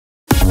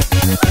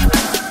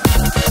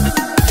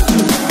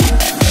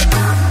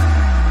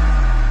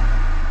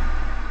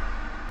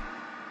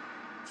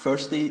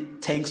Firstly,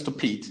 thanks to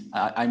Pete.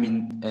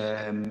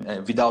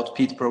 Without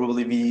Pete,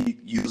 probably we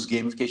use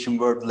gamification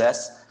word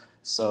less.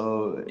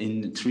 So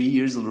in 3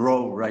 years in a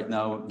row right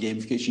now,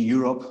 Gamification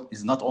Europe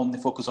is not only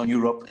focused on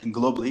Europe and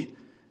globally.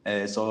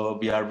 So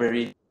we are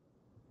very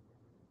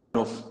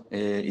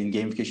in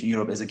Gamification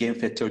Europe as a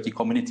Gamify Turkey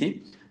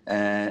community.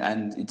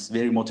 And it's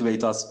very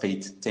motivate us,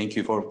 Pete. Thank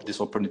you for this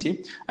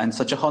opportunity. And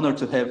such a honor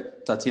to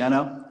have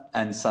Tatiana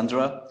and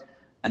Sandra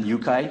and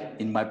Yukai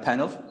in my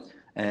panel.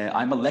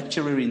 I'm a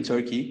lecturer in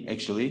Turkey,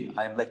 actually.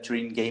 I'm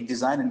lecturing game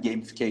design and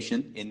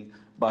gamification in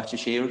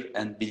Bahçeşehir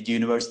and Bilgi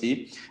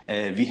University.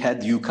 We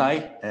had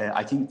Yukai,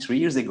 I think 3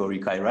 years ago,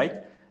 Yukai, right?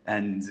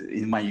 And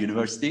in my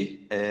university.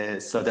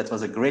 So that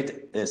was a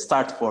great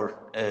start for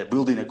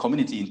building a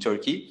community in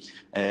Turkey.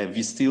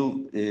 We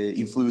still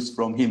influenced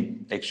from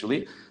him,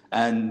 actually.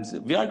 And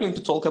we are going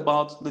to talk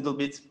about a little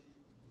bit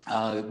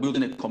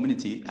building a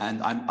community.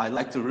 And I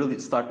like to really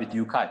start with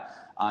Yukai.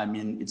 I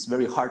mean, it's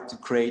very hard to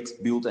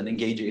create, build, and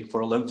engage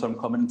for a long-term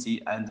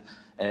community. And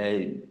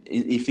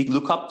if we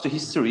look up to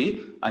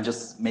history and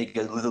just make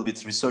a little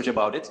bit research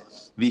about it,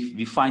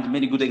 we find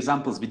many good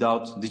examples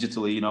without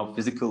digitally,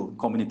 physical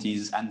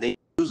communities, and they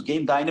use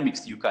game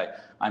dynamics, Yukai.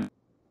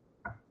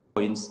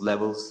 Points,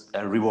 levels,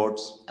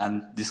 rewards,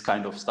 and this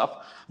kind of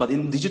stuff. But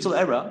in digital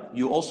era,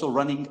 you're also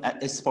running an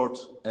esport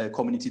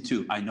community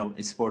too. I know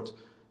esport.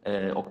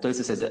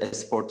 Octasis has an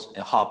esport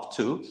hub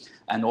too,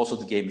 and also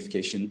the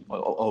gamification,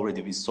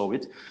 already we saw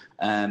it.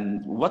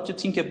 What do you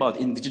think about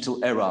in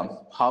digital era,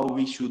 how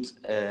we should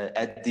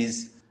add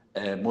these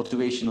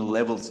motivational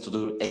levels to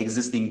the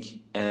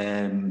existing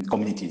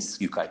communities,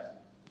 Yukai?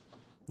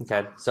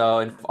 Okay, so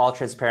in all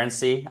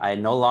transparency, I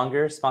no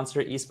longer sponsor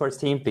an esports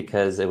team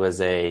because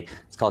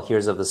it's called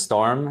Heroes of the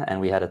Storm,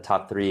 and we had a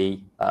top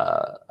 3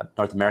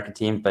 North American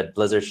team, but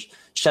Blizzard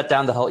shut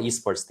down the whole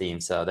esports team,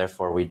 so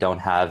therefore we don't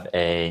have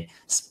a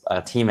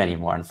team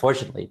anymore,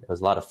 unfortunately. It was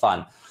a lot of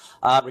fun.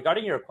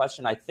 Regarding your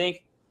question, I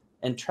think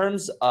in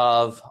terms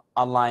of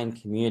online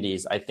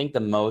communities, I think the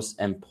most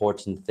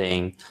important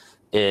thing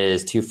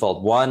is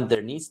twofold. One,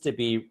 there needs to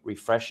be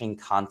refreshing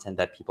content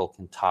that people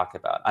can talk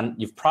about. And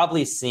you've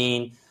probably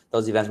seen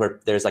those events where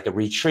there's like a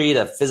retreat,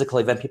 a physical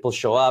event, people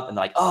show up and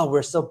they're like, oh,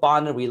 we're so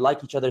bonded, we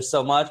like each other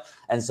so much.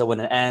 And so when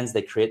it ends,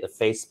 they create the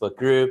Facebook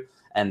group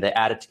and they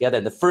add it together.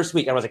 And the first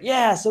week, everyone's like,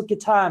 yeah, so good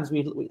times,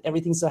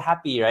 everything's so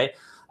happy, right?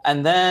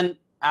 And then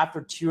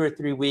after 2 or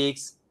 3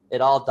 weeks,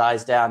 it all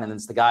dies down. And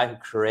it's the guy who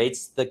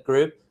creates the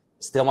group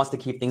still wants to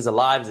keep things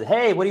alive. Says,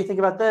 hey, what do you think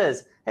about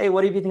this? Hey,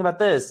 what do you think about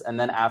this? And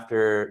then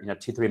after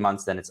 2-3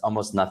 months, then it's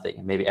almost nothing.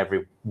 And maybe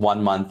every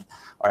 1 month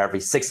or every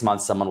 6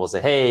 months, someone will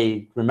say,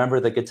 hey, remember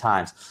the good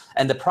times.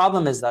 And the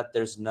problem is that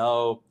there's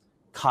no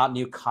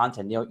new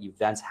content, no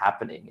events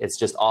happening. It's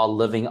just all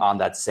living on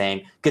that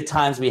same good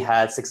times we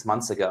had 6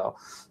 months ago.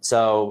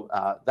 So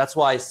that's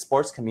why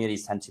sports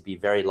communities tend to be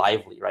very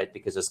lively, right?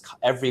 Because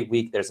every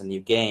week there's a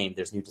new game,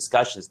 there's new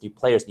discussions, new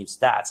players, new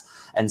stats.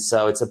 And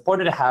so it's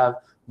important to have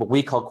what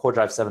we call Core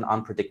Drive 7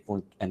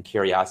 unpredictable and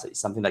curiosity,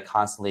 something that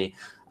constantly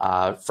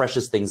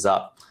freshes things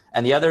up.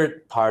 And the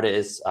other part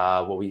is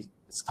what we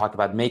talk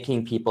about,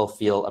 making people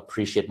feel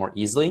appreciated more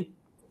easily.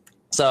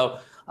 So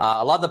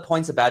a lot of the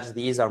points and badges,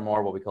 these are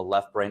more what we call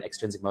left brain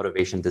extrinsic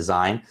motivation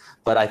design.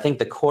 But I think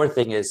the core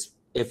thing is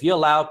if you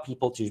allow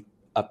people to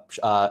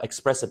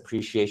express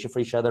appreciation for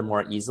each other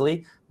more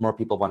easily, more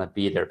people want to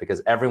be there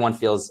because everyone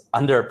feels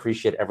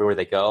underappreciated everywhere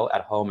they go,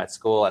 at home, at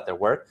school, at their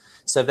work.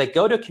 So if they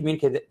go to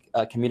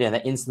a community and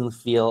they instantly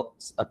feel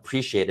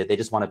appreciated, they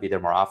just want to be there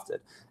more often.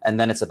 And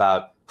then it's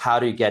about how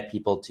do you get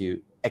people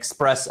to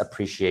express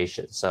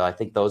appreciation. So I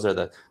think those are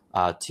the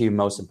 2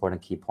 most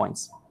important key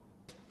points.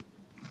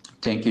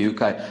 Thank you,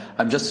 Yukai.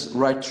 I'm just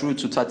right through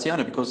to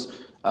Tatiana because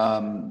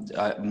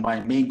my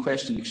main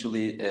question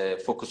actually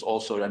focus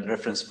also on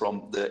reference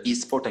from the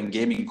esport and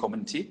gaming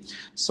community.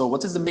 So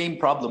what is the main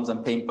problems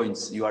and pain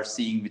points you are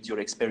seeing with your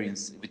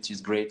experience, which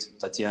is great,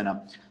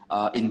 Tatiana,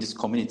 in this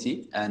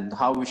community, and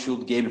how we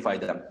should gamify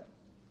them?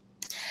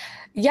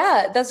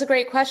 Yeah, that's a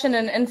great question.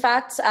 And in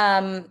fact,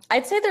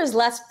 I'd say there's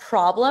less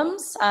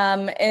problems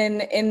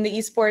in the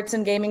esports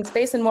and gaming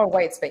space and more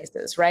white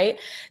spaces, right?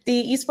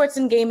 The esports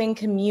and gaming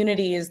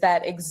communities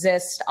that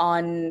exist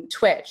on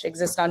Twitch,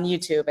 exist on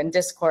YouTube and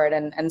Discord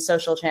and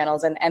social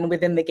channels and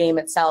within the game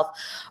itself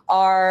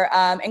are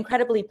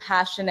incredibly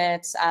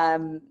passionate,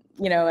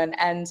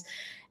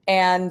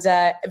 and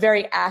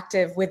very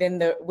active within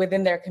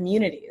their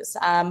communities.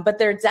 But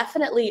there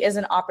definitely is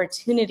an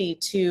opportunity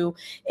to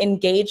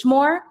engage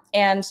more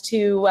and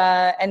to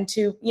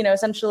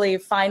essentially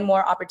find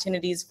more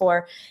opportunities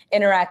for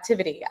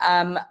interactivity.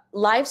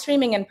 Live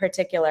streaming in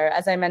particular,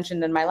 as I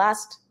mentioned in my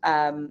last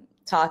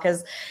TikTok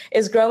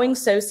is growing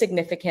so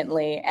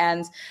significantly.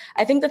 And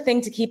I think the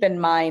thing to keep in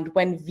mind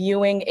when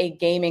viewing a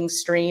gaming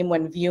stream,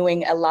 when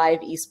viewing a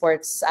live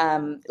esports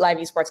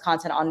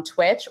content on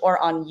Twitch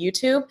or on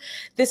YouTube,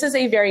 this is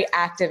a very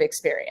active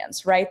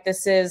experience, right?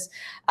 This is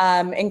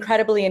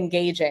incredibly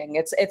engaging.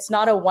 It's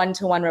not a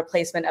one-to-one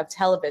replacement of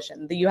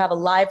television. You have a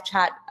live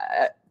chat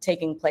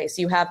taking place.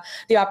 You have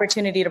the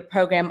opportunity to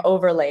program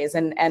overlays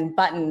and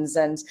buttons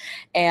and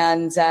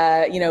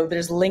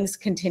there's links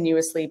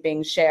continuously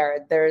being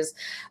shared. It's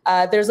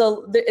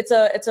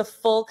a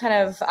full kind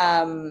of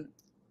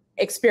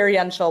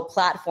experiential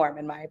platform,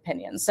 in my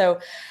opinion. So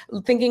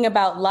thinking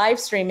about live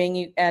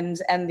streaming and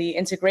the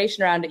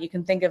integration around it, you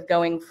can think of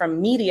going from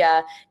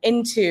media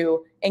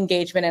into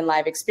engagement and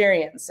live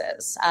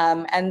experiences.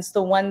 And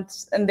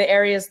the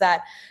areas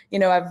that,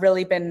 I've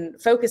really been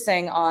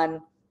focusing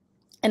on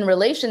in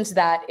relation to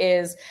that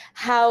is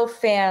how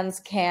fans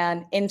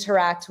can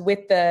interact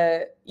with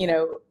the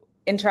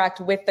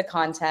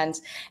content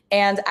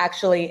and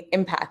actually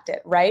impact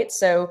it, right?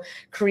 So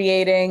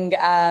creating,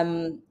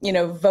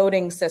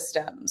 voting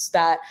systems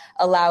that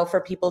allow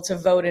for people to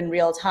vote in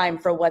real time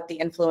for what the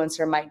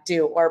influencer might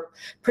do, or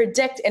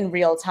predict in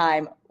real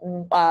time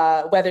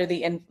whether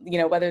the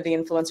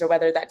influencer,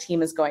 whether that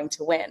team is going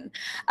to win.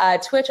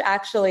 Twitch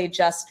actually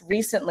just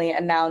recently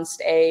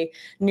announced a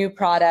new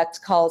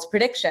product called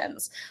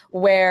Predictions,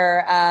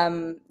 where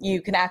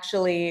you can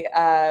actually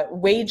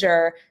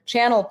wager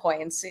channel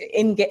points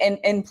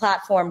in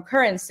platform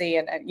currency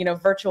and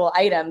virtual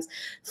items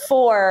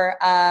for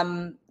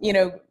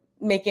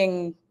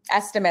making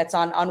estimates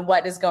on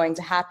what is going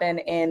to happen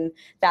in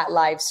that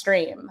live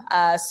stream.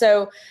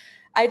 So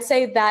I'd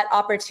say that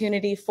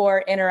opportunity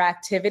for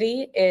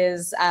interactivity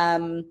is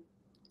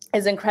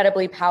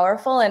incredibly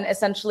powerful, and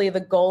essentially the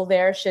goal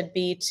there should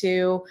be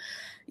to,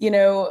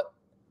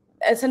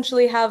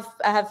 essentially have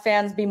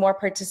fans be more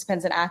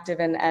participants and active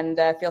and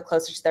feel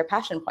closer to their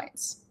passion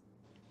points.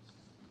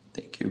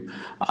 Thank you.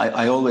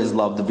 I always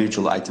love the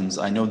virtual items.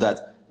 I know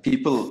that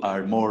people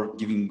are more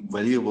giving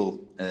valuable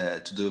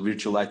to the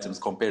virtual items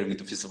comparing it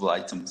to physical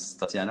items,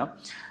 Tatiana.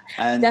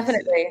 And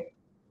definitely.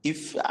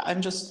 If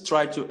I'm just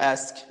trying to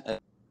ask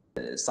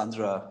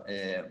Sandra,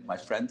 my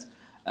friend,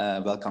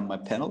 welcome my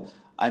panel.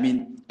 I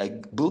mean,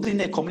 building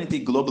a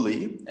community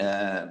globally,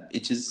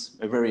 it is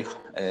a very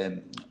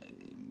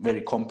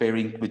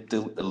comparing with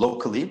the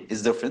locally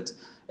is different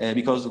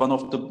because one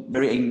of the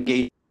very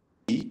engaged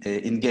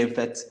in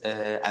GameFed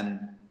and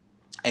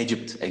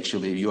Egypt,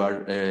 actually, you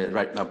are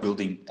right now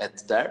building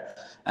at there.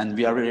 And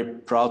we are very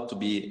proud to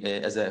be,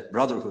 as a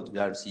brotherhood, we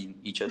are seeing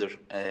each other,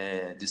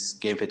 this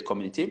GameFed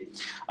community.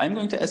 I'm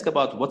going to ask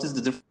about what is the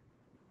difference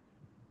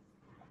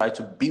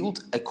to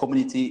build a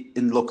community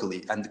in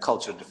locally and the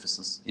cultural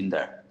differences in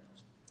there.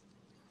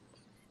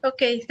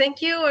 Okay,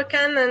 thank you,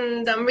 Ercan,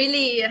 and I'm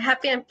really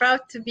happy and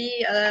proud to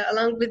be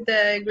along with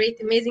the great,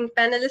 amazing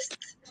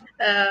panelists.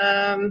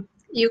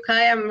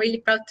 Yukai, I'm really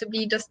proud to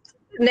be just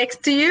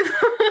next to you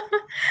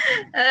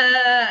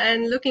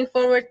and looking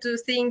forward to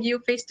seeing you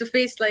face to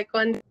face like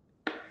one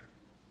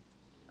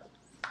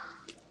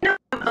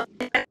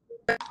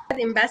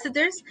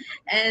ambassadors,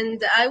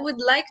 and I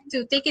would like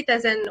to take it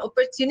as an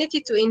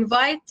opportunity to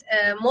invite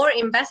more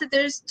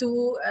ambassadors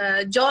to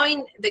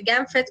join the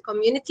GamFed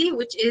community,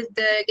 which is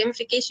the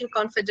Gamification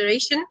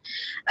Confederation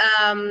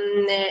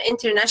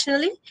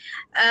internationally.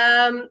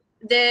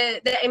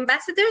 The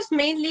ambassadors,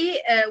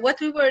 mainly what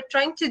we were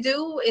trying to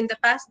do in the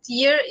past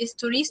year is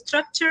to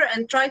restructure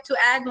and try to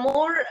add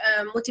more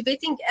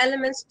motivating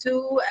elements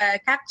to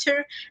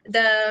capture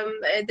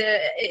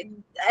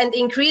and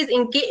increase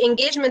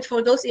engagement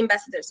for those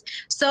ambassadors.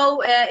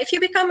 So if you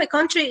become a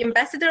country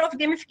ambassador of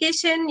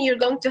gamification, you're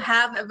going to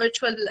have a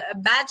virtual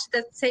badge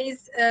that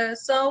says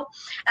so,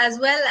 as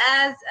well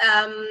as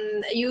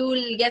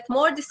you'll get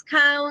more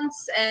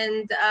discounts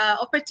and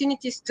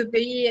opportunities to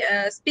be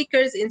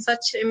speakers in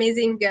such amazing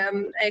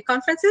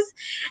conferences,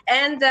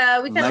 and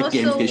we can like also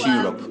Gamification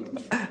Europe,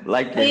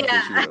 like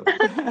Gamification Europe,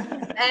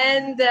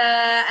 and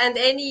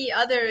any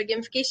other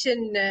gamification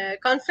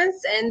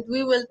conference, and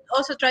we will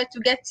also try to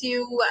get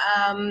you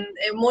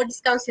more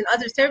discounts in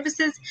other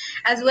services,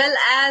 as well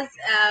as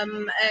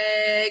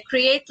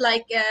create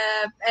like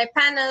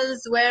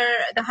panels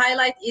where the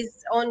highlight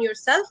is on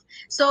yourself.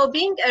 So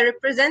being a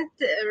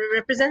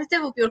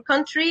representative of your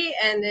country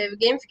and a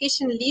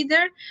gamification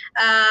leader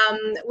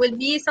will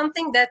be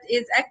something that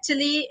is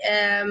actually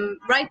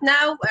right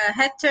now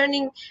head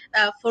turning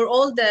for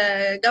all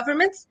the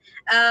governments,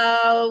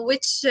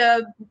 which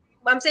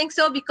I'm saying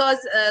so because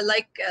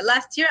like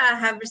last year I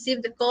have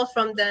received a call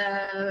from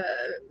the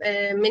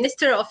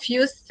Minister of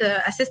Youth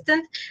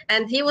Assistant,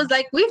 and he was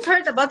like, we've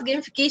heard about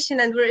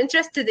gamification and we're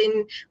interested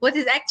in what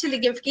is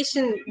actually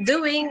gamification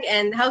doing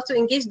and how to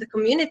engage the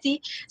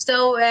community.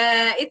 So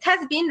it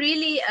has been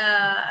really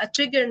a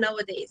trigger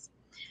nowadays.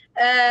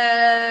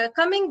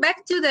 Coming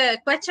back to the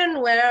question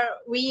where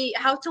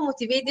how to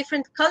motivate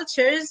different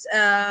cultures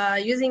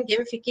using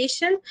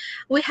gamification,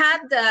 we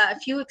had a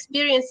few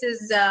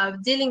experiences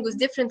dealing with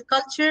different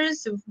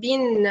cultures. We've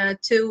been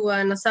to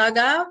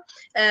Nasaga,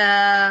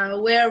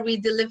 where we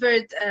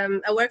delivered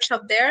a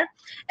workshop there,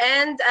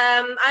 and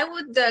I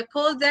would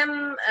call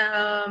them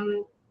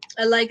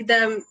like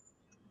the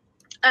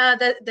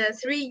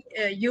three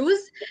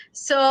U's.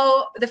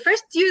 So the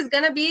first U is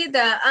gonna be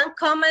the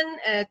uncommon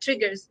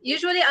triggers.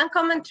 Usually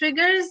uncommon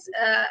triggers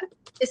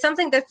is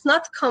something that's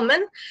not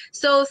common.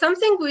 So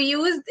something we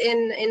used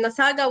in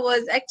Nasaga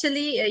was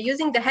actually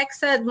using the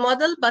hexad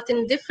model, but in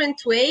a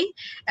different way.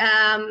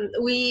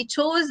 We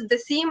chose the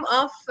theme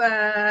of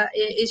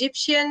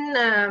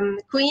Egyptian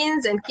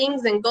queens and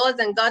kings and gods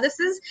and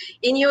goddesses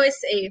in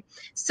USA.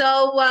 So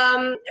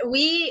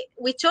we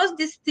chose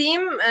this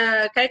theme,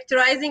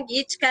 characterizing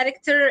each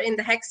character in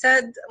the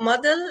hexad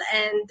model,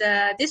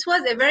 and this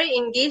was a very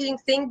engaging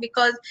thing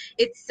because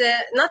it's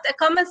not a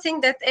common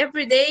thing that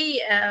every day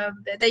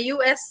the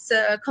US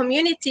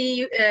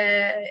community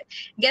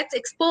gets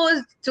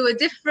exposed to a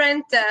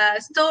different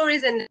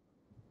stories and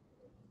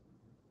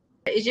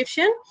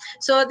Egyptian.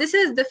 So this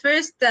is the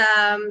first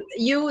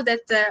U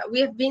that we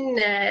have been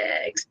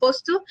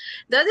exposed to.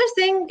 The other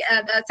thing,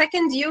 the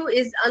second U,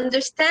 is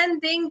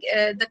understanding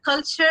the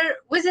culture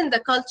within the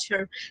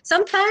culture.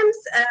 Sometimes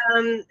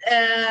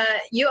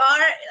you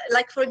are,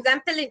 like for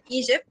example in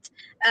Egypt,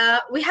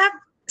 we have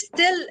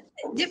still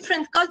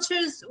different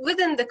cultures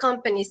within the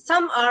company.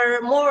 Some are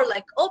more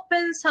like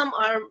open, some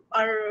are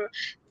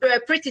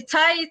pretty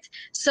tight.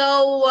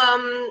 So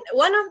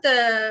one of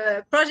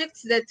the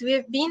projects that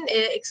we've been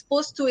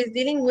exposed to is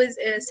dealing with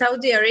a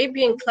Saudi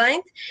Arabian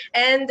client,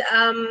 and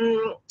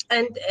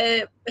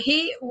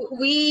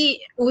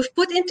we've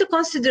put into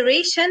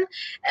consideration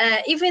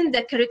even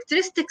the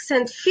characteristics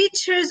and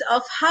features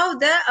of how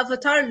the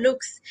avatar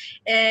looks,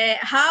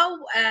 how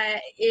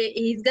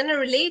he's gonna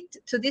relate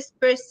to this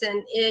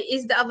person.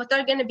 Is the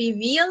avatar gonna be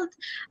veiled?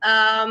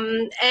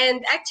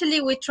 And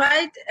actually we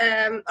tried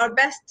our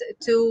best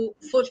to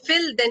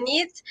fulfill the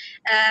needs,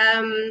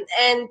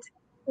 and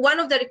one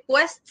of the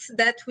requests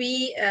that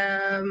we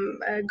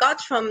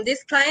got from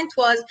this client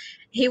was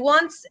he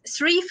wants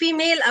 3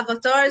 female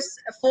avatars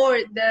for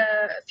the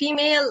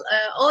female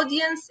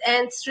audience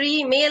and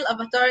 3 male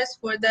avatars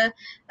for the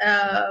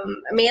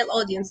male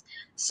audience.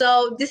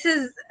 So this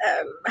is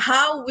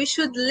how we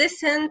should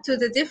listen to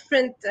the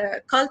different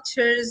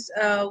cultures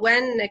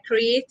when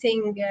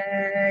creating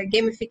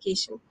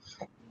gamification.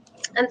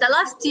 And the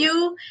last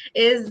U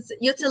is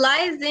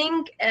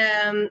utilizing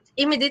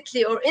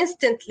immediately or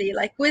instantly,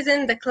 like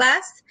within the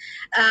class.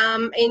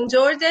 In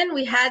Jordan,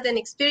 we had an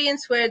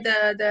experience where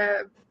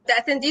the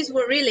attendees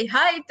were really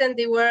hyped and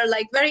they were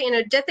like very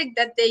energetic,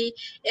 that they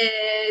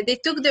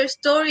took their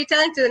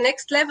storytelling to the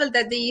next level,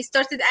 that they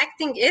started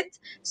acting it.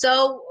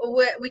 So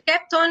we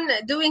kept on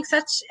doing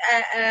such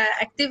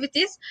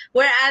activities,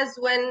 whereas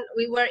when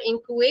we were in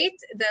Kuwait,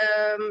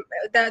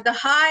 the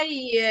high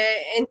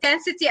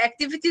intensity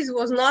activities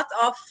was not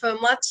of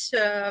much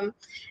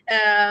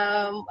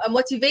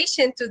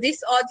motivation to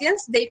this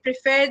audience. They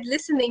preferred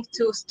listening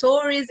to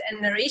stories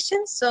and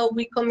narrations, so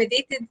we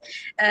accommodated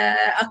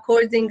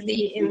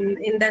accordingly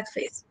in that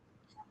phase.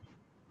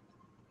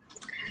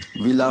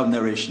 We love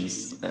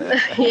narrations.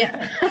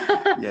 Yeah.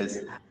 Yes.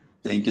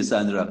 Thank you,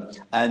 Sandra.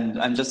 And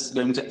I'm just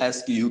going to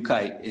ask you,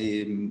 Kai.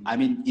 I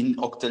mean, in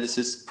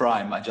Octalysis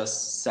Prime, I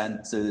just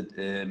sent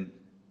a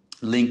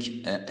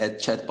link at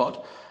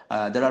chatbot.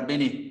 There are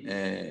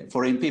many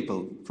foreign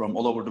people from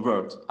all over the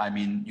world. I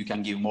mean, you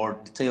can give more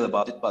detail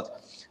about it,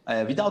 but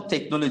without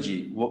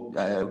technology,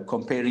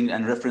 comparing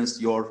and reference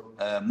your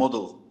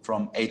model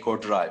from 8 core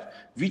drive,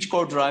 which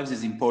core drives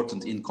is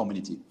important in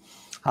community?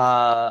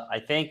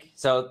 I think,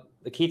 so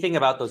the key thing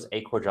about those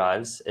 8 core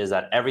drives is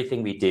that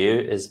everything we do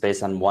is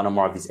based on one or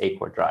more of these 8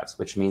 core drives,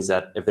 which means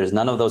that if there's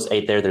none of those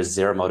 8 there, there's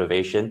 0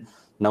 motivation,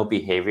 no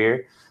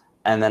behavior.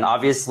 And then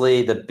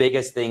obviously the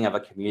biggest thing of a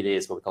community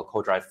is what we call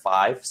core drive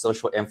 5,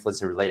 social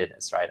influence and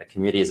relatedness, right? A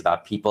community is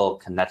about people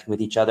connecting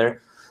with each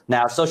other.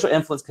 Now, social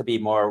influence could be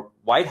more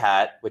white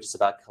hat, which is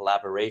about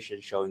collaboration,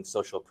 showing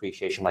social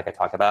appreciation, like I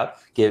talked about,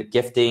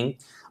 gifting.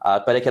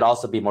 But it could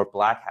also be more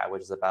black hat,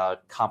 which is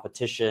about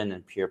competition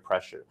and peer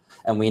pressure.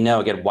 And we know,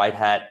 again, white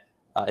hat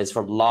is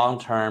for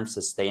long-term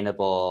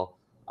sustainable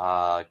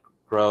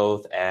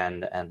growth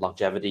and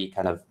longevity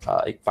kind of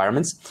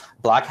environments.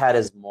 Black hat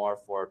is more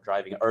for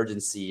driving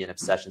urgency and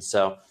obsession.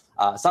 So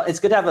it's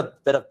good to have a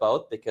bit of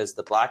both, because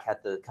the black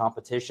hat, the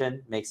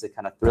competition makes it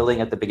kind of thrilling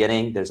at the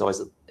beginning. There's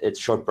always it's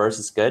short bursts,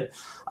 it's good.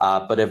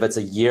 But if it's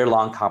a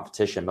year-long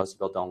competition, most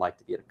people don't like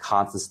to be in a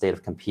constant state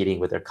of competing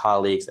with their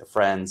colleagues, their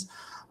friends,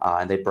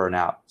 and they burn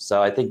out.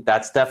 So I think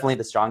that's definitely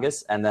the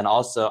strongest. And then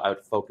also I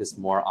would focus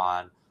more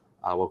on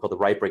what we call the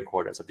right brain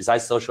corridor. So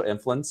besides social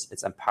influence,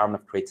 it's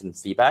empowerment, creativity, and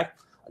feedback,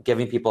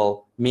 giving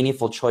people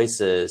meaningful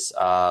choices,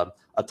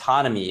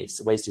 autonomy,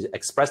 ways to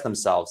express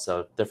themselves.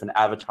 So different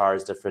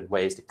avatars, different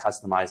ways to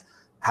customize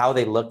how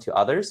they look to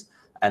others.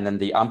 and then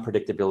the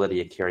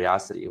unpredictability and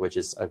curiosity, which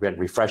is, again,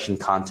 refreshing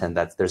content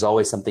that there's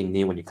always something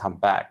new when you come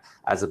back,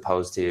 as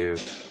opposed to,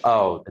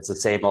 oh, it's the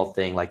same old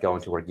thing, like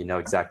going to work, you know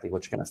exactly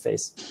what you're going to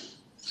face.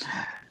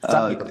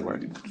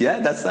 Yeah,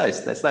 that's nice.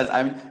 That's nice.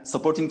 I'm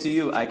supporting to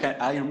you.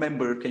 I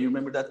remember. Can you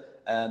remember that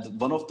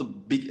one of the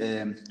big?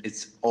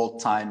 It's old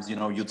times. You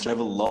know, you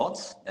travel a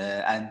lot,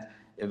 and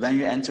when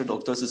you entered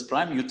Octos's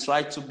Prime, you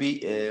try to be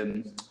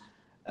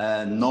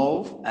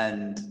know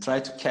and try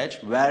to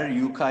catch where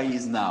Yukai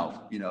is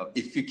now. You know,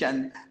 if you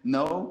can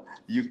know,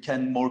 you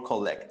can more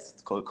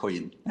collect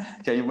coin.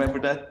 Can you remember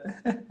that?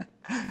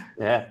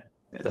 Yeah,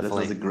 that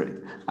was great.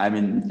 I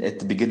mean, at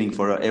the beginning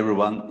for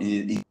everyone.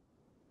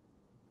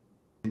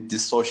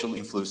 This social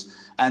influence,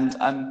 and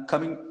I'm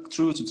coming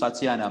through to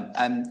Tatiana.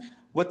 And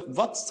what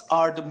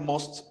are the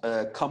most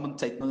common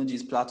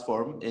technologies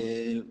platform?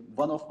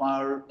 One of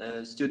our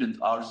students,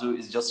 Arzu,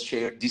 is just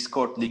shared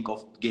Discord link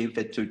of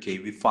Gamify Turkey.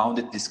 We found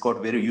it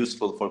Discord very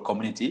useful for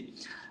community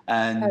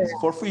and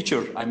for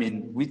future. I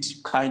mean,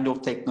 which kind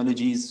of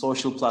technologies,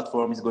 social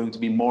platform is going to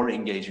be more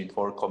engaging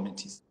for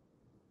communities?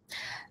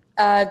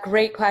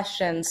 Great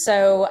question.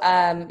 So,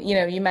 you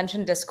know, you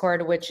mentioned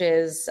Discord, which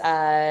is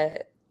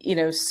you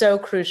know, so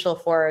crucial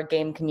for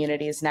game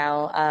communities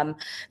now.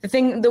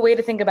 The way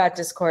to think about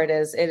Discord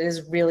is it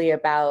is really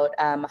about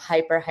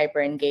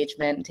hyper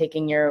engagement,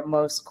 taking your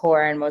most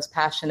core and most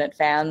passionate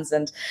fans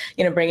and,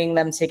 you know, bringing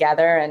them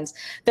together. And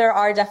there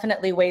are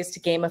definitely ways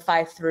to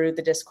gamify through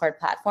the Discord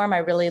platform. I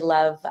really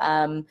love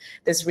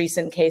this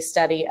recent case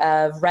study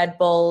of Red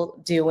Bull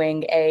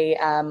doing a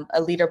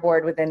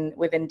leaderboard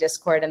within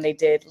Discord, and they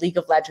did League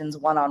of Legends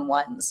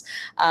one-on-ones,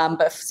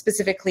 but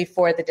specifically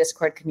for the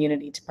Discord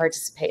community to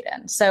participate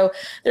in. So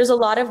there's a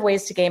lot of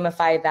ways to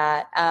gamify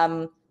that.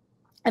 And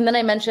then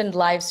I mentioned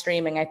live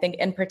streaming. I think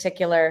in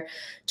particular,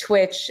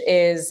 Twitch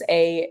is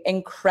a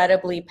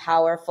incredibly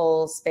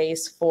powerful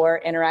space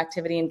for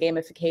interactivity and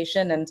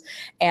gamification,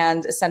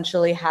 and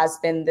essentially has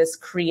been this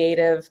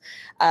creative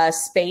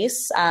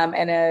space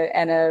and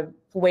a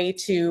way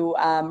to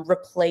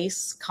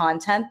replace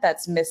content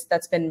that's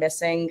been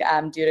missing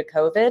due to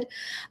COVID.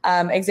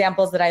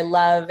 Examples that I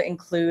love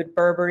include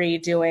Burberry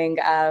doing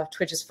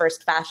Twitch's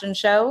first fashion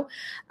show.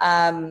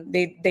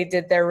 They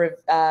did their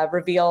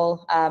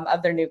reveal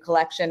of their new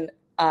collection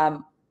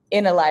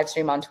in a live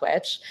stream on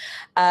Twitch.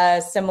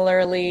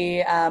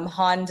 Similarly,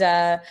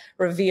 Honda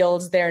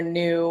revealed their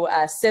new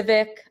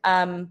Civic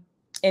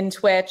in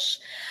Twitch.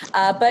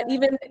 But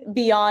even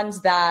beyond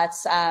that,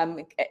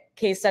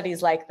 case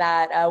studies like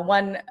that.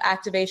 One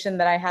activation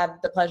that I had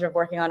the pleasure of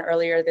working on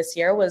earlier this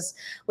year was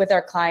with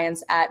our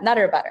clients at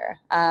Nutter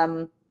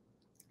Butter.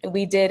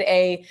 We did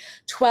a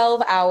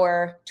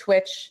 12-hour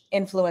Twitch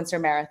influencer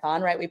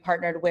marathon, right? We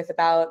partnered with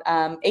about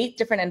 8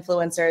 different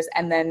influencers,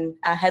 and then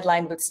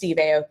headlined with Steve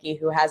Aoki,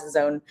 who has his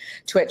own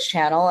Twitch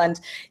channel.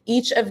 And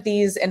each of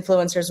these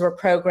influencers were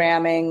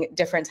programming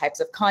different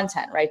types of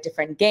content, right?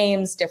 Different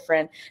games,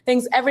 different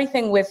things,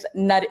 everything with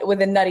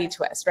a nutty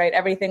twist, right?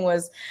 Everything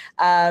was,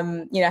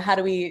 you know, how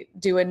do we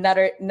do a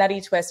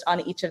nutty twist on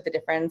each of the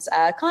different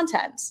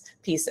content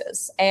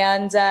pieces?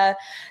 And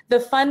the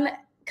fun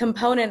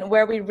component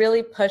where we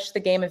really pushed the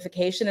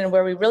gamification and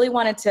where we really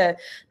wanted to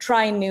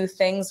try new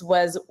things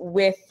was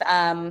with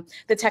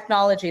the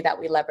technology that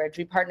we leverage.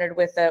 We partnered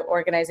with an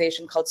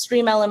organization called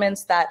Stream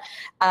Elements that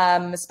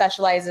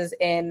specializes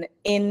in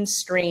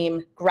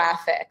in-stream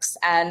graphics,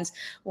 and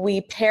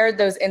we paired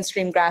those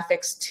in-stream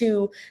graphics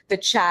to the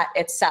chat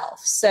itself.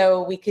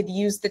 So we could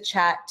use the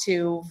chat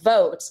to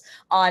vote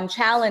on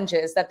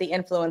challenges that the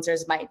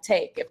influencers might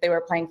take. If they were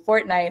playing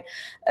Fortnite,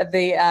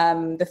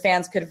 the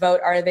fans could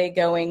vote, are they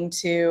going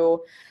to you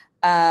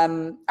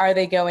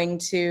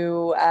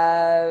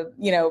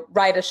know,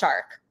 ride a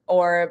shark,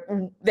 or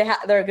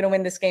they're going to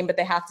win this game, but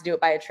they have to do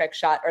it by a trick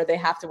shot, or they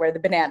have to wear the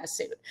banana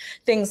suit,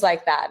 things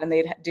like that. And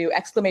they'd do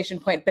exclamation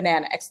point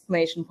banana,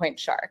 exclamation point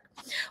shark.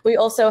 We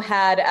also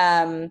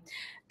had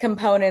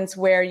components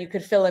where you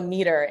could fill a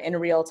meter in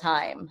real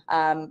time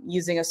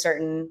using a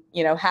certain,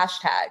 you know,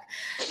 hashtag.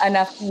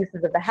 Enough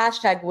uses of the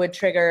hashtag would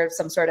trigger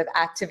some sort of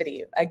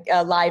activity,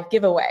 a live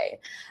giveaway.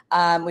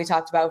 We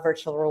talked about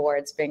virtual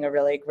rewards being a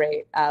really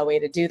great way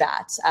to do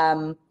that.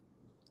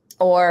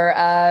 Or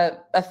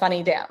a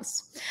funny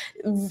dance.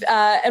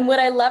 And what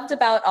I loved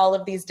about all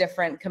of these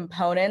different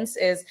components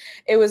is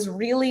it was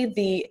really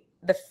the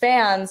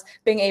fans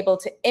being able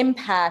to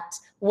impact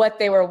what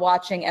they were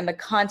watching and the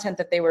content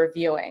that they were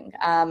viewing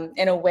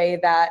in a way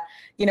that,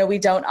 you know, we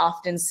don't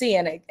often see.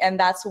 And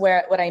that's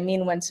what I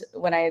mean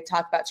when I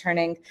talk about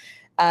turning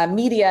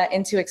media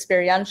into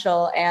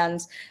experiential, and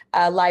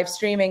live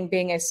streaming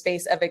being a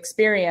space of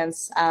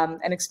experience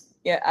and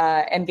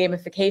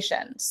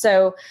gamification.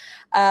 So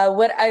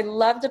what I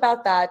loved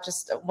about that,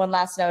 just one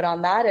last note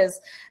on that, is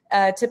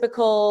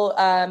typical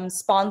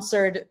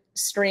sponsored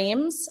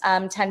streams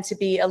tend to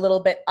be a little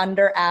bit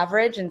under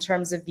average in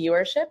terms of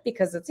viewership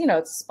because it's,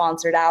 it's a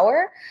sponsored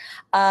hour.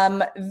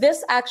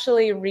 This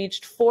actually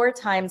reached 4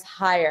 times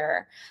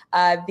higher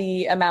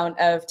the amount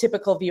of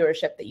typical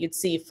viewership that you'd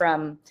see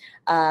from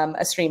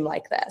a stream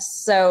like this.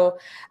 So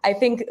I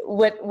think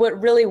what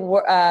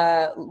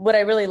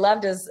I really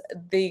loved is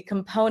the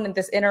component,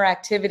 this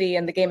interactivity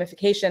and the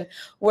gamification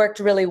worked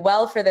really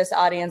well for this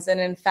audience. And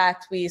in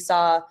fact, we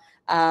saw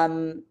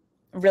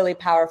really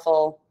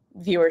powerful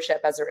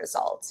viewership as a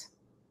result.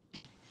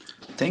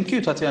 Thank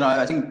you, Tatiana.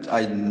 I think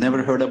I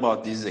never heard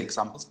about these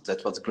examples.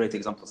 That was great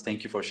examples.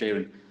 Thank you for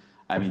sharing.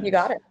 I mean, you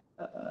got it.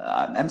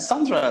 And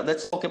Sandra,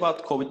 let's talk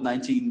about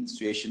COVID-19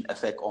 situation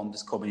effect on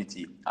this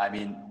community. I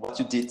mean, what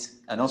you did,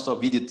 and also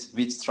we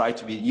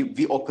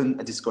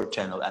opened a Discord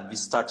channel and we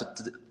started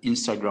the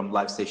Instagram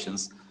live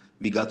sessions.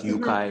 We got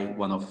Yukai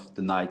one of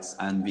the nights,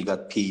 and we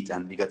got Pete,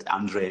 and we got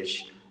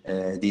Andrej.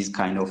 These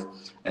kind of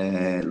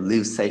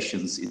live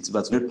sessions. It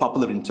was very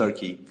popular in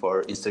Turkey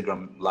for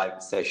Instagram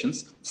live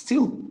sessions.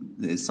 Still,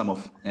 some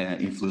of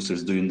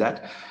influencers doing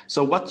that.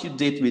 So what you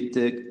did with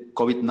the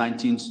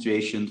COVID-19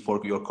 situation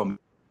for your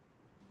community?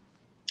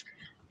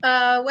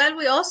 Well,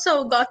 we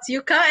also got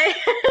Yukai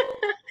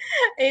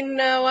in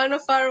one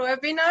of our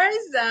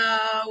webinars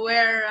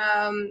where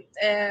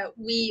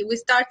we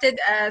started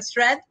a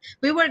thread.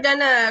 We were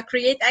gonna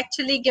create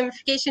actually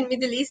Gamification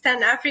Middle East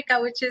and Africa,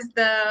 which is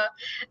the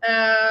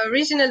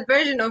regional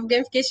version of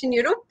Gamification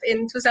Europe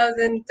in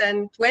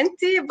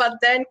 2020, but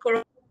then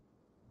Corona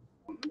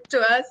to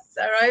us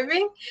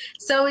arriving.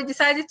 So we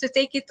decided to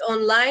take it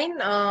online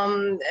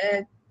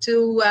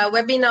to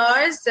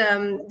webinars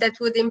that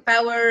would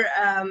empower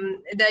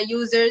the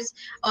users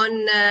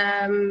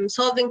on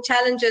solving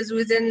challenges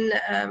within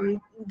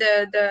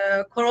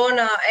the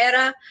Corona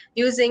era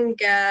using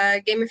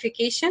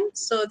gamification.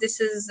 So this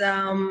is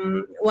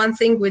one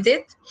thing we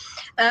did.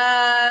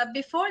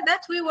 Before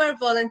that, we were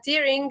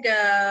volunteering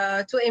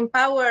to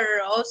empower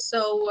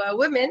also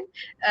women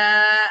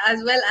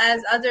as well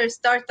as other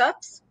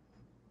startups.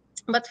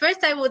 But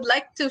first, I would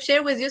like to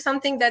share with you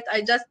something that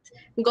I just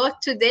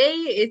got today.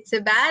 It's a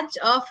badge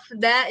of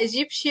the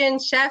Egyptian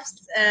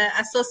Chefs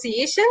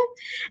Association,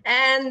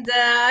 and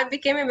I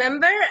became a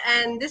member.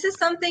 And this is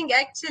something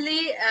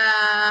actually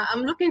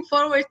I'm looking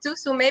forward to.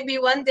 So maybe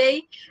one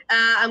day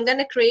I'm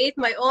gonna create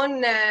my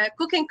own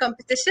cooking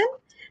competition.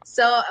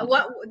 So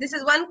this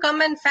is one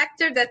common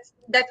factor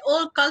that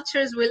all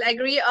cultures will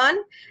agree on.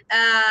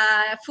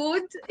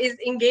 Food is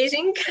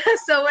engaging.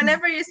 So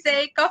whenever you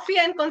say coffee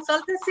and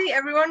consultancy,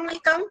 everyone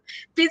will come.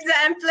 Pizza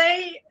and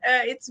play,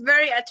 it's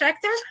very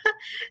attractive.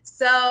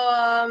 So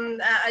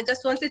I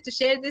just wanted to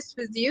share this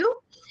with you.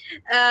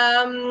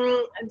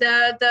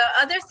 The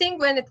other thing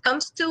when it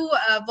comes to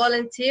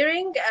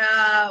volunteering,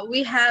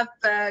 we have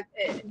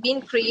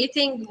been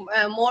creating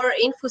more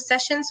info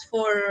sessions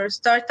for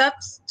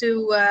startups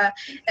to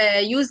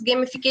use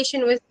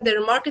gamification with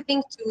their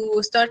marketing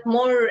to start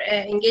more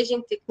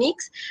engaging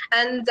techniques.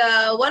 And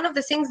one of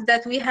the things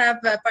that we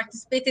have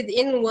participated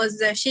in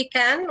was She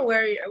Can,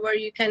 where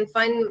you can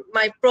find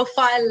my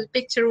profile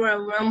picture where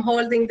I'm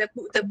holding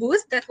the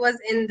booth that was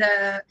in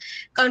the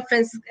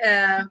conference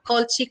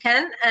called She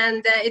Can.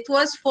 And it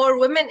was for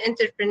women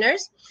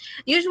entrepreneurs.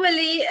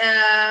 Usually,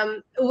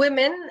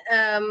 women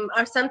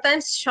are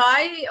sometimes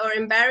shy or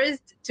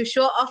embarrassed to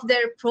show off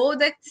their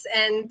products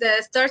and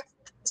start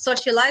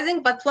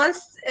socializing, but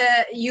once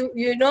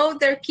you know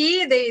their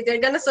key, they're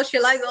gonna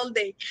socialize all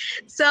day.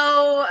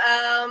 So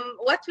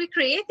what we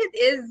created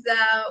is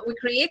we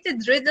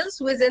created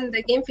riddles within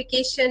the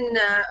gamification,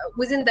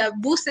 within the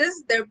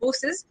booths, their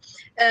booths.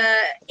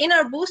 In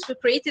our booths, we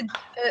created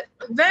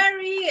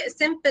very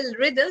simple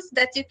riddles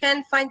that you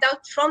can find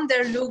out from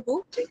their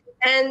logo.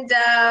 And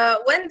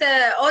when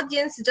the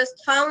audience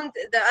just found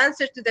the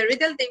answer to the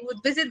riddle, they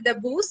would visit the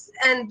booth.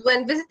 And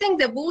when visiting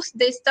the booth,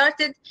 they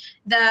started,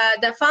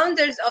 the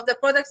founders of the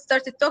product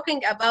started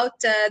talking about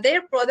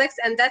their products,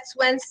 and that's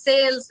when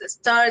sales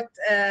start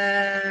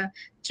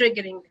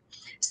triggering.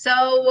 So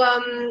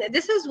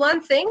this is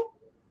one thing.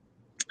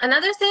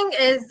 Another thing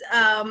is,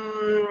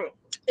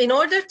 in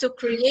order to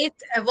create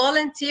a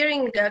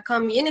volunteering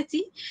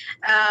community,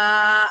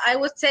 I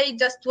would say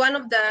just one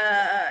of the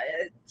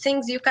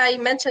things Yukai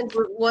mentioned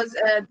was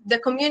the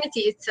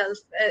community itself,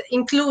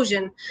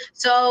 inclusion.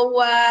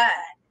 So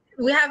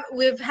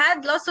we've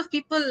had lots of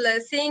people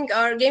seeing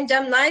our game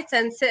jam nights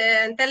and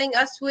telling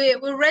us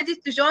we're ready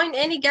to join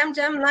any game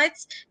jam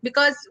nights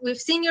because we've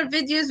seen your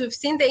videos, we've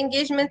seen the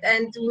engagement,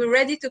 and we're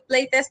ready to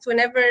play test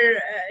whenever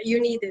you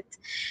need it.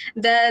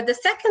 The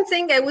second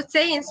thing I would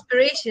say,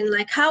 inspiration,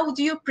 like how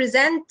do you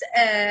present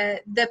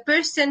the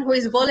person who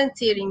is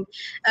volunteering,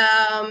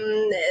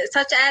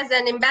 such as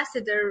an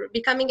ambassador.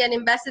 Becoming an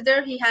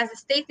ambassador, he has a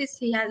status,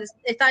 he has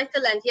a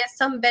title, and he has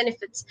some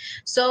benefits.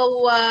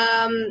 So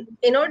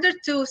in order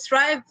to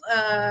thrive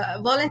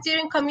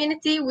volunteering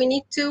community, we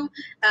need to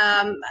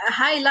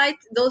highlight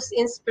those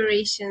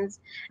inspirations.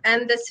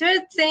 And the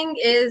third thing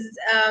is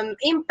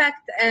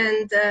impact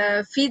and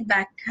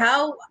feedback.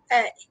 How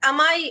am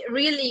I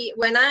really,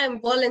 when I am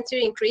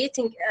volunteering,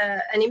 creating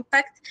an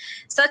impact,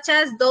 such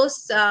as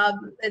those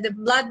the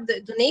blood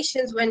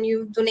donations, when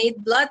you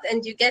donate blood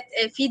and you get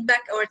a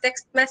feedback or a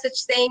text message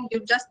saying you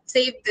just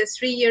saved the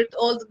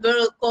 3-year-old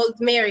girl called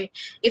Mary.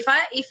 If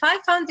I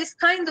found this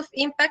kind of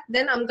impact,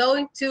 then I'm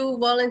going to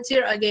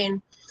volunteer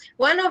again.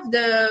 One of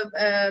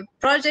the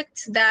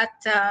projects that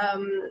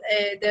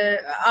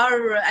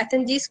our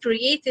attendees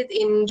created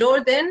in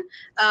Jordan,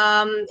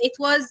 it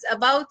was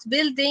about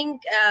building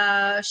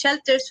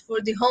shelters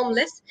for the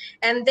homeless,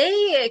 and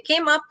they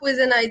came up with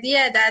an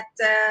idea that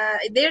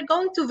they're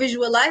going to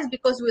visualize,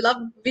 because we love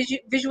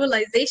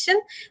visualization,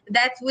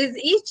 that with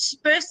each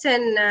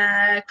person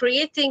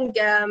creating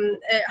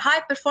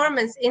high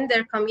performance in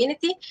their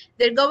community,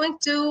 they're going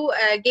to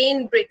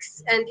gain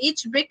bricks, and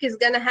each brick is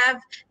going to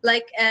have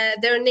like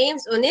their names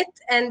on it,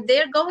 and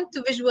they're going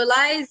to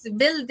visualize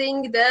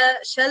building the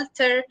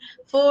shelter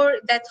for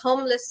that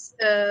homeless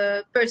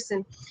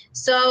person.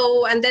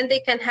 So, and then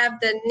they can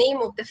have the name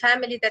of the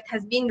family that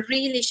has been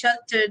really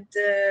sheltered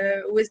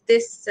with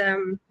this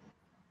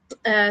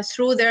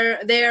through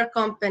their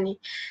company.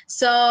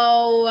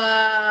 So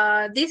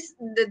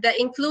the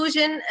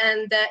inclusion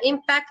and the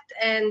impact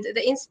and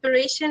the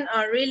inspiration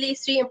are really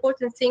 3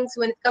 important things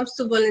when it comes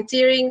to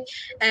volunteering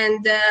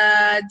and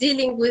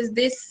dealing with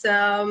this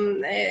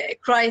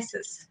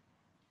crisis.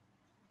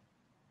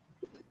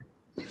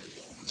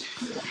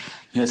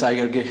 Yes, I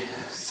agree.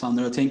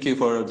 Sandra, thank you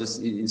for this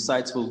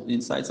insightful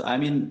insights. I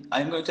mean,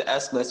 I'm going to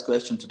ask last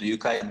question to the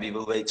UK, and we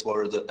will wait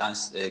for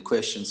the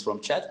questions from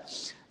chat.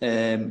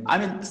 I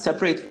mean,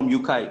 separate from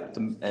UK,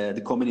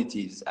 the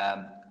communities,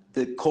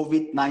 the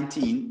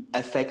COVID-19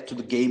 effect to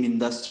the game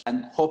industry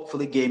and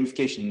hopefully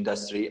gamification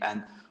industry,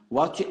 and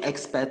what you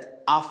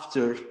expect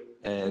after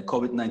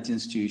COVID-19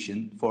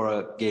 situation for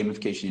a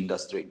gamification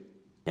industry.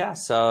 Yeah,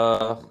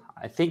 so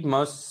I think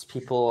most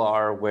people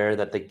are aware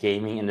that the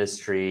gaming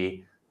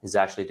industry is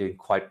actually doing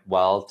quite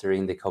well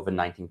during the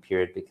COVID-19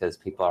 period, because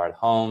people are at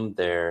home,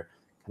 they're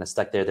kind of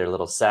stuck there, they're a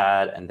little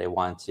sad, and they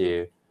want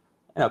to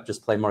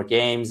just play more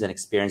games and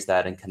experience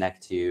that and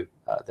connect to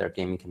their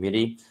gaming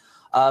community.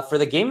 For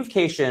the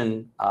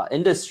gamification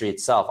industry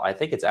itself, I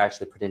think it's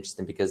actually pretty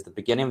interesting, because at the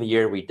beginning of the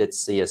year, we did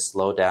see a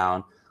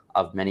slowdown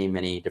of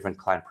many different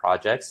client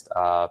projects.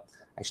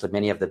 Actually,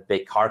 many of the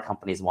big car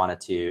companies wanted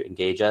to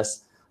engage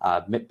us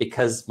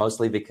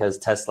mostly because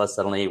Tesla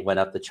suddenly went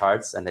up the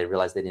charts and they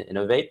realized they didn't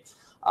innovate.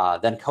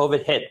 Then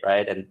COVID hit,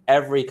 right? And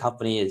every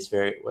company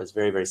was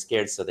very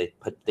scared, so they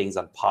put things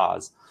on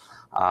pause.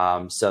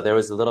 So there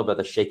was a little bit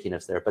of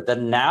shakiness there. But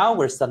then now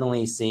we're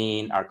suddenly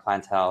seeing our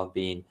clientele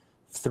being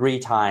 3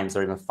 times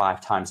or even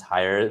 5 times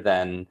higher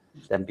than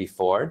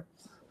before.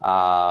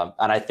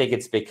 And I think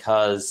it's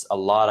because a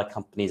lot of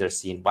companies are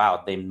seeing,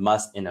 wow, they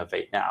must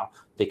innovate now,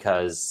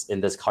 because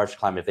in this harsh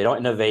climate, if they don't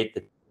innovate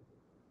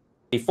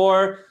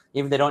before,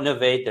 even if they don't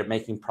innovate, they're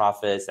making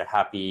profits, they're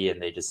happy, and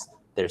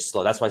they're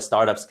slow. That's why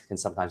startups can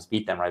sometimes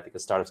beat them, right?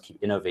 Because startups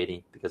keep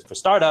innovating. Because for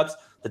startups,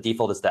 the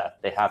default is that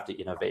they have to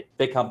innovate.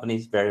 Big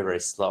companies, very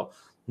slow.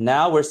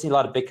 Now we're seeing a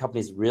lot of big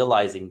companies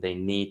realizing they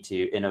need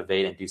to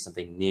innovate and do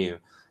something new.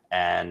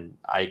 And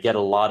I get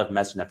a lot of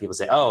messages that people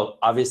say, oh,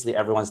 obviously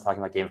everyone's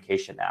talking about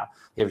gamification now,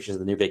 which is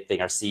the new big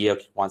thing. Our CEO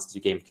wants to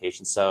do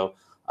gamification. So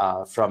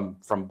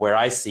from where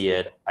I see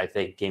it, I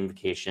think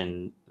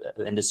gamification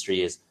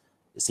industry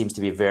seems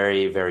to be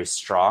very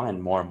strong,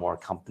 and more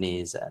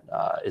companies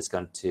is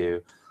going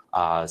to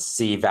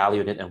see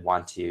value in it and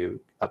want to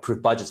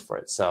approve budgets for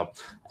it. So,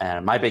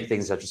 and my big thing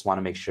is I just want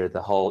to make sure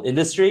the whole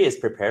industry is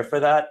prepared for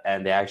that,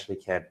 and they actually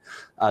can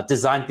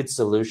design good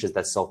solutions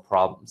that solve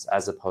problems,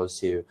 as opposed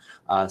to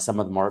some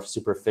of the more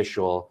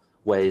superficial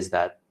ways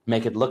that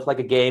make it look like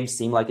a game,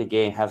 seem like a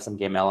game, have some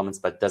game elements,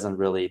 but doesn't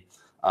really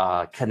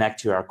connect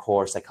to our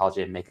core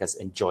psychology and make us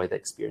enjoy the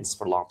experience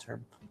for long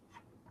term.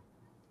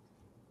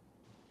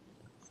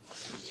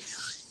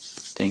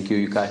 Thank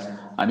you, Yukai.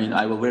 I mean,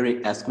 I will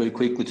ask very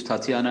quickly to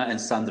Tatiana and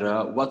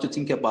Sandra, what to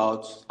think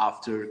about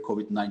after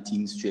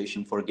COVID-19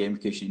 situation for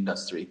gamification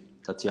industry.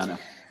 Tatiana.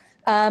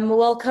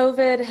 Well,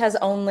 COVID has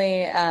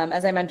only,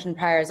 as I mentioned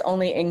prior, has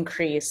only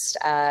increased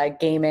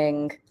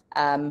gaming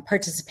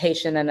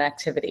participation and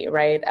activity,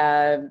 right?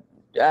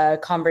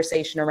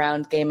 Conversation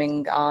around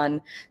gaming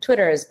on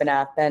Twitter has been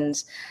up, and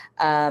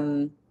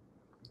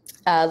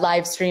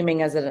live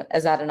streaming is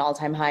at an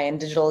all-time high, and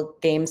digital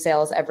game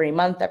sales every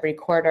month, every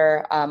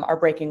quarter are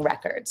breaking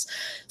records.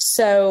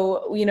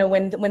 So,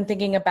 when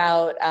thinking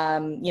about,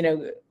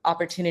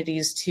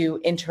 opportunities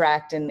to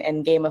interact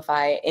and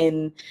gamify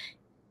in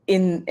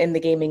the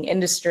gaming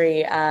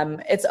industry,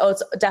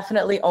 it's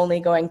definitely only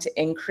going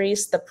to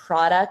increase. The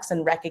products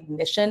and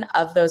recognition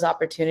of those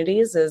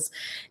opportunities is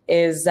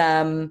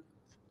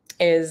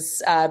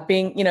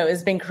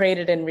being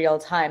created in real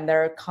time.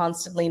 There are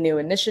constantly new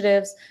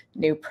initiatives,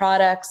 new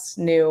products,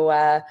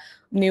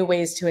 new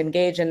ways to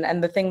engage.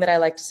 And the thing that I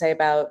like to say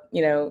about,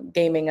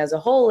 gaming as a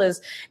whole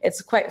is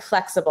it's quite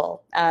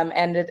flexible,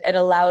 and it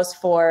allows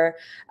for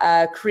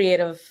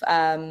creative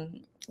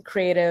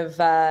creative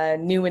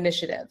new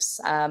initiatives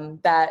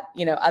that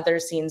other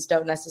scenes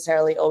don't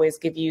necessarily always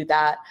give you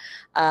that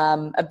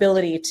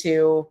ability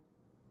to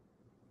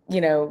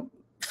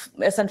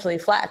essentially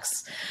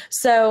flex.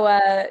 So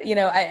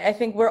I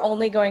think we're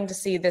only going to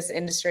see this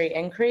industry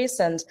increase,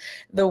 and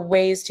the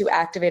ways to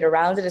activate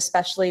around it,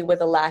 especially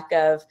with a lack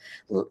of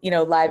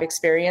live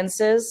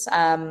experiences,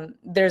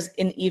 there's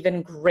an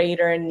even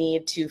greater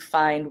need to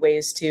find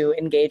ways to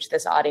engage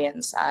this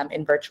audience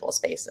in virtual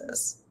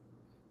spaces.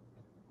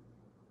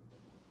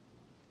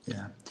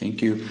 Yeah,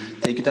 thank you,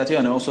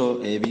 Tatiana. Also,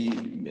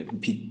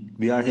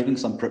 we are having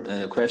some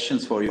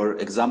questions for your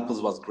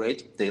examples. Was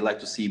great. They like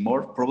to see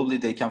more. Probably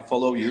they can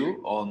follow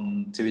you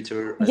on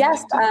Twitter.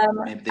 Yes,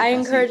 I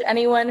encourage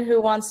anyone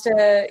who wants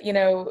to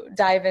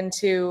dive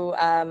into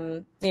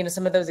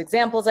some of those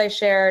examples I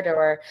shared,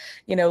 or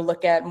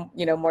look at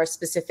more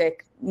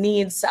specific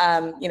needs.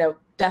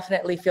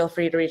 Definitely feel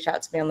free to reach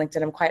out to me on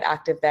LinkedIn. I'm quite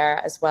active there,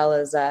 as well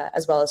as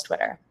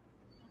Twitter.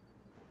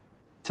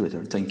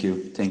 Thank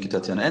you,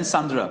 Tatiana. And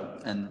Sandra,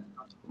 and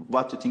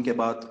what to think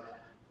about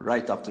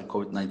right after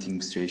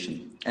COVID-19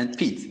 situation? And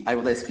Pete, I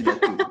will ask you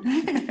that too.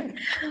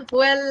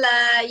 Well,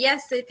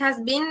 yes, it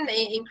has been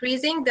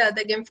increasing.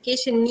 The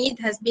gamification need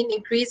has been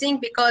increasing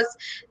because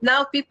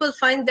now people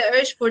find the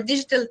urge for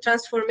digital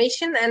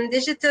transformation, and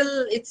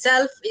digital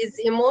itself is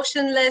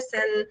emotionless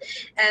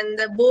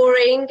and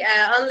boring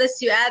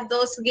unless you add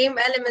those game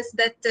elements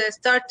that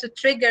start to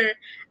trigger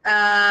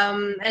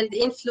and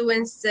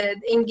influence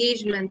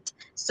engagement.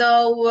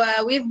 So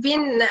we've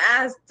been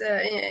asked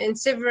in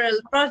several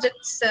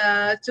projects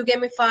to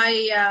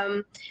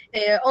gamify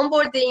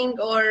onboarding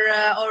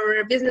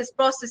or business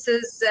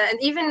processes, and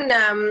even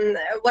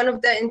one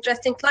of the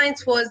interesting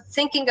clients was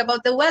thinking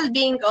about the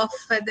well-being of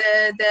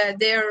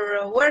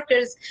their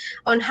workers,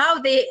 on how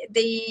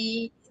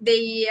they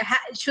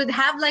should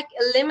have like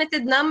a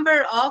limited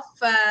number of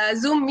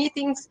Zoom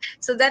meetings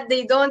so that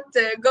they don't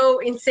go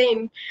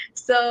insane.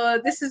 So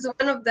this is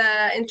one of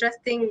the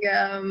interesting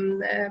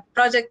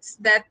projects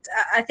that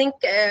I think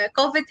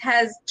COVID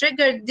has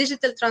triggered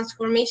digital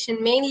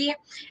transformation mainly,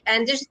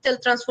 and digital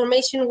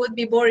transformation would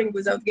be boring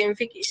without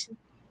gamification.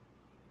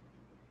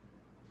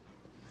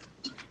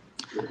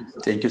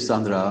 Thank you,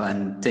 Sandra,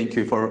 and thank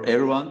you for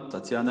everyone.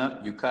 Tatiana,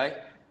 Yukai,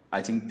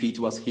 I think Pete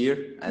was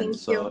here, and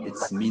so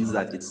it means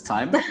that it's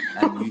time,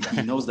 and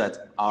he knows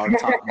that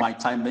my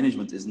time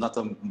management is not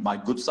on my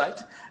good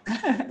side.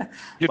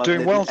 You're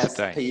doing well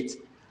today. Pete,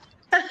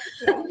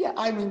 yeah,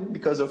 I mean,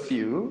 because of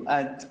you,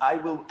 and I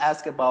will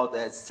ask about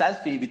a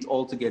selfie with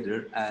all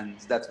together, and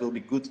that will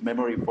be good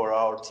memory for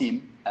our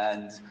team.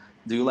 And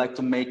do you like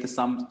to make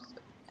some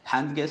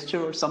hand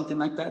gesture or something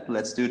like that?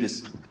 Let's do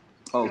this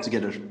all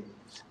together.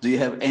 Do you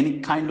have any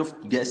kind of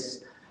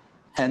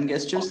hand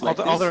gestures like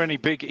this? Are there any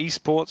big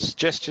esports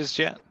gestures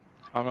yet?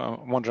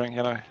 I'm wondering,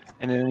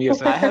 in any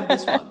of I have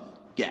this one.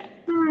 Yeah.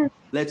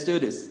 Let's do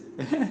this.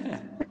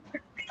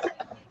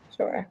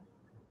 Sure.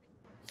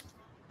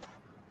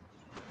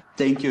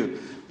 Thank you,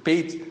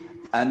 Pete.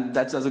 And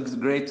that was a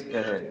great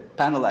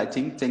panel, I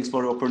think. Thanks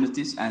for the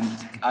opportunities. And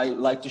I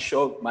like to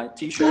show my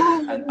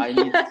T-shirt, and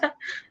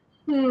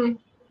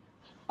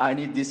I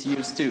need this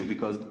year's too,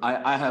 because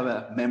I have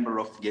a member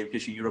of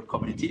Gamification Europe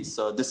community.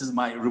 So this is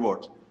my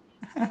reward.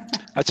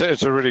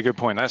 It's a really good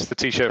point. That's the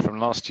T-shirt from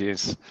last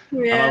year's.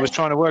 Yeah. And I was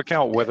trying to work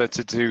out whether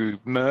to do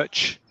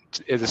merch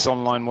in this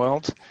online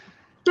world.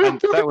 And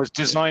that was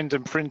designed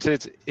and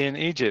printed in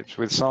Egypt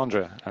with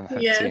Sandra and her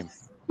team.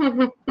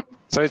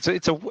 So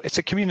it's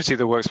a community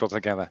that works well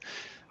together.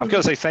 I've got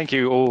to say thank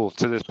you all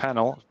to this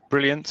panel.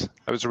 Brilliant.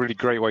 That was a really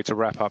great way to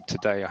wrap up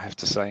today, I have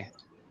to say.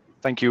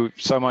 Thank you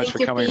so much for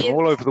coming from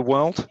all over the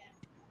world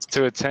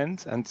to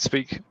attend and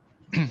speak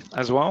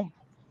as well.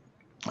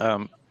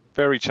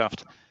 Very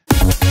chuffed.